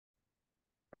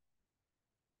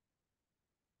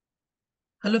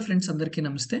Hello friends, అందరికీ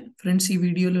నమస్తే. Friends, ఈ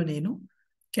వీడియోలో నేను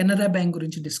కెనరా బ్యాంక్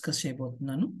గురించి డిస్కస్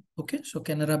చేయబోతున్నాను. Okay, so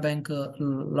Canara bank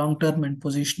long term and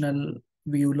positional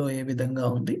వ్యూలో ఏ విధంగా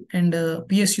ఉంది అండ్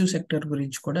పిఎస్యు సెక్టర్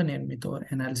గురించి కూడా నేను మీతో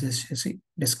అనాలిసిస్ చేసి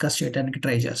డిస్కస్ చేయడానికి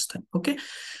ట్రై చేస్తాను. Okay,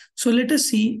 so let us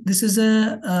see, this is a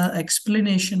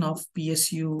explanation of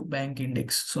PSU bank index.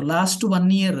 So last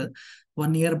 1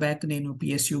 year back నేను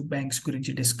పిఎస్యు బ్యాంక్స్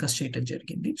గురించి డిస్కస్ చేయడం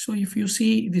జరిగింది. So if you see,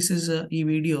 this is ఈ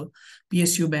వీడియో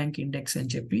పిఎస్యు బ్యాంక్ ఇండెక్స్ అని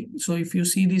చెప్పి. So if you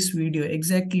see this video,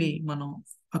 exactly మనం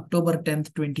October 10th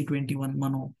 2021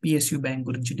 మనం PSU bank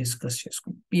గురించి డిస్కస్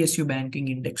చేసుకున్నాం, పిఎస్యు బ్యాంకింగ్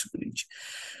ఇండెక్స్ గురించి.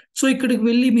 సో ఇక్కడికి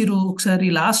వెళ్ళి మీరు ఒకసారి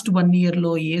లాస్ట్ 1 year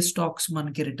లో ఏ స్టాక్స్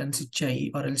మనకి రిటర్న్స్ ఇచ్చాయి,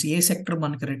 ఆర్ ఎల్స్ ఏ సెక్టర్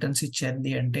మనకి రిటర్న్స్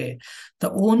ఇచ్చింది అంటే,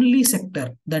 the only sector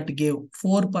that gave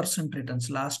 4% returns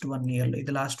last 1 year లో,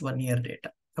 ఇది last 1 year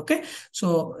data. Okay, so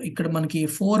ఇక్కడ మనకి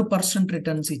 4%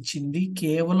 రిటర్న్స్ ఇచ్చింది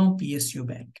కేవలం పిఎస్యు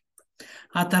బ్యాంక్.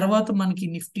 ఆ తర్వాత మనకి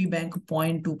నిఫ్టీ బ్యాంక్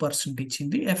 0.2%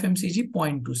 ఇచ్చింది, ఎఫ్ఎంసీజీ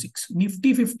 0.26,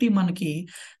 నిఫ్టీ 50 మనకి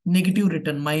negative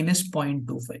return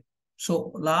 -0.25. So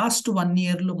last 1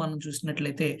 year లో మనం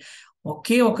చూసినట్లయితే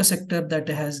ఒకే ఒక sector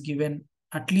that has given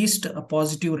at least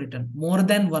positive return more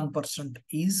than 1%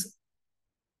 is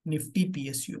Nifty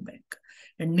PSU bank.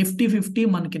 And Nifty 50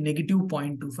 మనకి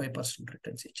 -0.25%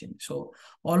 రిటర్న్స్ ఇచ్చింది. So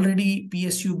already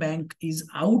PSU bank is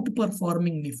out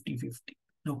performing Nifty 50.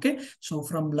 Okay, so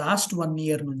from last 1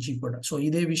 year నుంచి కూడా. So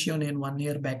ఇదే విషయం నేను 1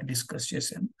 year బ్యాక్ డిస్కస్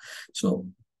చేశాను. So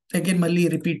again మళ్ళీ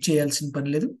repeat చేయాల్సిన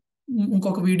పని లేదు.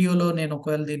 ఇంకొక వీడియోలో నేను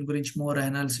ఒకవేళ దీని గురించి మోర్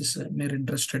అనాలిసిస్ మీరు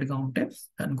ఇంట్రెస్టెడ్ గా ఉంటే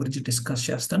దాని గురించి డిస్కస్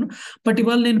చేస్తాను. బట్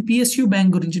ఇవాళ నేను పిఎస్యు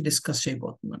బ్యాంక్ గురించి డిస్కస్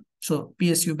చేయబోతున్నాను. So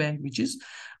PSU bank which is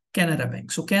Canara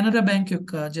bank. So Canara bank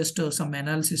యొక్క జస్ట్ సమ్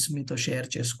అనాలిసిస్ మీతో షేర్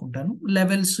చేసుకుంటాను.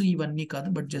 లెవెల్స్ ఇవన్నీ కాదు,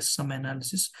 but just some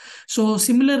analysis. So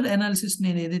similar analysis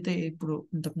నేను ఏదైతే ఇప్పుడు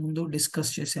ఇంతకు ముందు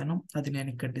డిస్కస్ చేశానో అది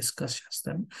నేను ఇక్కడ డిస్కస్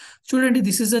చేస్తాను. చూడండి,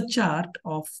 this is a chart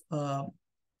of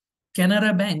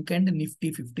Canara bank and Nifty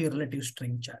 50 relative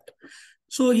strength chart.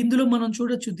 So ఇందులో మనం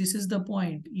చూడొచ్చు, దిస్ ఇస్ ద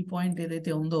పాయింట్. ఈ పాయింట్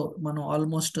ఏదైతే ఉందో మనం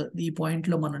ఆల్మోస్ట్ ఈ పాయింట్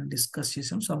లో మనం డిస్కస్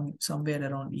చేసాం, సమ్వేర్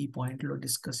అరౌండ్ ఈ పాయింట్ లో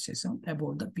డిస్కస్ చేసాం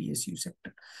about the PSU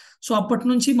sector. So అప్పటి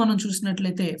నుంచి మనం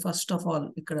చూసినట్లయితే ఫస్ట్ ఆఫ్ ఆల్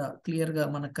ఇక్కడ క్లియర్ గా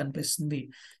మనకు కనిపిస్తుంది,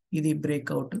 ఇది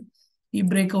బ్రేక్అవుట్. ఈ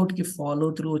బ్రేక్అవుట్ కి ఫాలో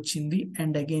త్రూ వచ్చింది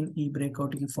అండ్ అగైన్ ఈ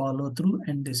బ్రేక్అవుట్ కి follow through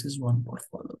and this is one more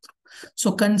follow through.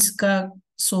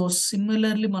 So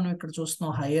similarly మనం ఇక్కడ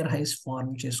చూస్తున్నాం, హైయర్ హైస్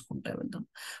ఫార్మ్ చేసుకుంటా వెళ్దాం.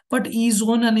 బట్ ఈ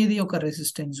జోన్ అనేది ఒక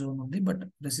రెసిస్టెన్స్ జోన్ ఉంది. బట్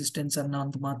రెసిస్టెన్స్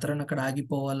అన్నంత మాత్రాన అక్కడ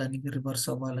ఆగిపోవాలని, రివర్స్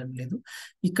అవ్వాలని లేదు.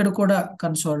 ఇక్కడ కూడా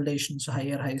కన్సాలిడేషన్స్,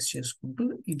 హైయర్ హైస్ చేసుకుంటూ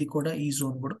ఇది కూడా ఈ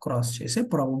జోన్ కూడా క్రాస్ చేసే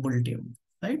ప్రాబబిలిటీ ఉంది,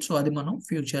 రైట్? సో అది మనం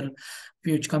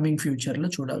కమింగ్ ఫ్యూచర్ లో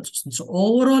చూడాల్సి వస్తుంది. సో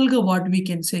ఓవరాల్ గా what we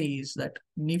can say is that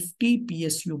Nifty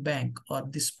PSU bank or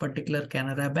this particular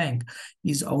Canara bank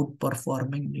is out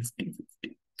performing Nifty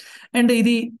 50. And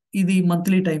ఇది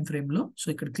మంత్లీ టైం ఫ్రేమ్ లో. సో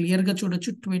ఇక్కడ క్లియర్ గా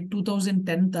చూడొచ్చు,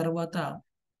 2010 తర్వాత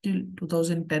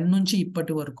 2010 నుంచి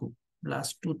ఇప్పటి వరకు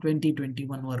లాస్ట్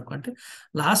 2021 వరకు, అంటే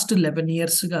లాస్ట్ 11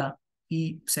 years గా ఈ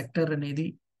సెక్టర్ అనేది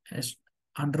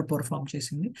అండర్ పర్ఫార్మ్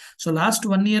చేసింది. సో లాస్ట్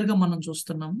 1 year గా మనం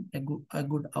చూస్తున్నాం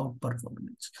good out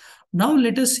performance. Now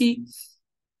let us see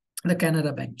the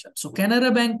Canara bank chart. So Canara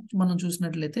bank మనం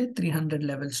చూసినట్లయితే 300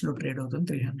 లెవెల్స్ లో ట్రేడ్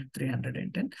అవుతుంది,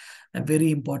 310 వెరీ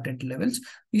ఇంపార్టెంట్ లెవెల్స్.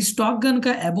 ఈ స్టాక్ కనుక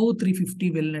అబౌవ్ 350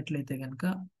 వెళ్ళినట్లయితే కనుక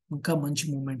ఇంకా మంచి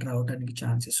మూవ్మెంట్ రావడానికి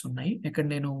ఛాన్సెస్ ఉన్నాయి. ఇక్కడ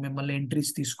నేను మిమ్మల్ని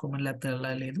ఎంట్రీస్ తీసుకోమని లేకపోతే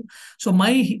వెళ్ళలేదు. So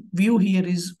my view here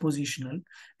is positional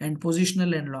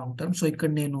and long term. So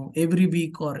ఇక్కడ నేను every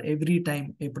week or every time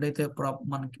ఎప్పుడైతే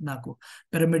నాకు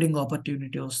పిరమిడింగ్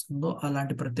ఆపర్చునిటీ వస్తుందో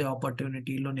అలాంటి ప్రతి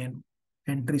ఆపర్చునిటీలో నేను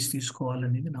ఎంట్రీస్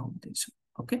తీసుకోవాలనేది నా ఉద్దేశం.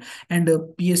 ఓకే, అండ్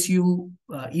పిఎస్యు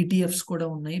ఈటీఎఫ్స్ కూడా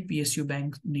ఉన్నాయి, పిఎస్యు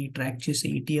బ్యాంక్ ని ట్రాక్ చేసే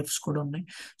ఈటీఎఫ్స్ కూడా ఉన్నాయి.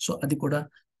 సో అది కూడా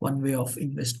one way of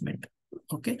investment.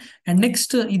 Okay, and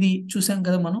next ఇది చూసాం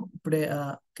కదా మనం ఇప్పుడే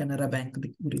కెనరా బ్యాంక్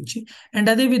గురించి. అండ్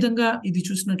అదే విధంగా ఇది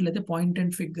చూసినట్లయితే పాయింట్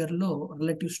అండ్ ఫిగర్ లో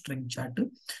రిలేటివ్ స్ట్రెంగ్త్ చార్ట్.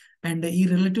 అండ్ ఈ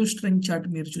రిలేటివ్ స్ట్రెంగ్త్ చార్ట్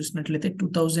మీరు చూసినట్లయితే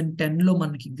 2010 లో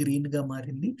మనకి గ్రీన్ గా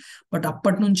మారింది. బట్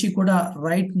అప్పటి నుంచి కూడా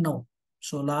right now,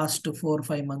 so last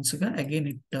 4-5 months గా again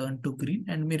it turn to green.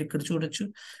 And మీరు ఇక్కడ చూడొచ్చు,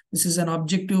 this is an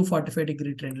objective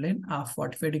 45-degree trend line. ఆ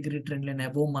 45-degree ట్రెండ్ లైన్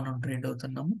అబోవ్ మనం ట్రేడ్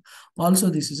అవుతున్నాము. Also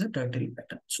this is a turtle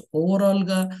pattern. So overall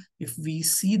గా if we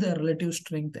see the relative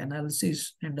strength analysis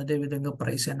and అదే విధంగా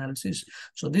price analysis,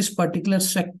 so this particular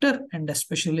sector and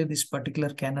especially this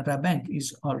particular Canara bank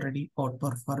is already out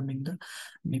performing the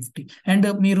Nifty. And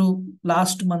మీరు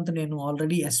last month నేను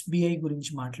already SBI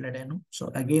గురించి మాట్లాడాను. So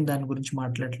again దాని గురించి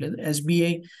మాట్లాడలేదు.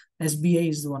 SBI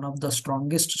is one of the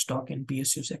strongest stock in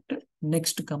PSU sector.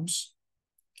 Next comes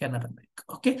Canara bank.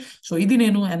 Okay, so ఇది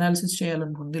నేను analysis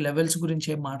చేయాలనుకుంది. Levels గురించి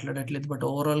ఏం మాట్లాడట్లేదు, బట్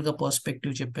ఓవరాల్ గా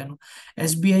పర్స్పెక్టివ్ చెప్పాను.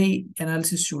 ఎస్బీఐ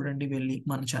అనాలిసిస్ చూడండి, వెళ్ళి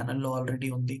మన ఛానల్లో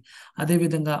ఆల్రెడీ ఉంది. అదే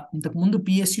విధంగా ఇంతకుముందు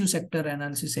పిఎస్యు సెక్టర్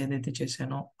అనాలిసిస్ ఏదైతే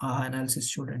చేశానో ఆ అనాలిసిస్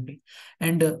చూడండి.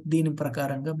 అండ్ దీని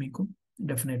ప్రకారంగా మీకు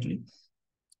డెఫినెట్లీ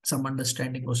సమ్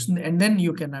అండర్స్టాండింగ్ వస్తుంది, and then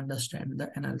you can understand the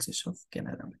analysis of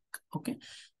Canara bank. Okay,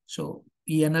 so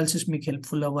ఈ అనాలిసిస్ మీకు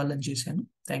హెల్ప్ఫుల్ అవ్వాలని చేశాను.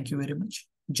 Thank you very much.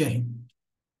 జై హింద్.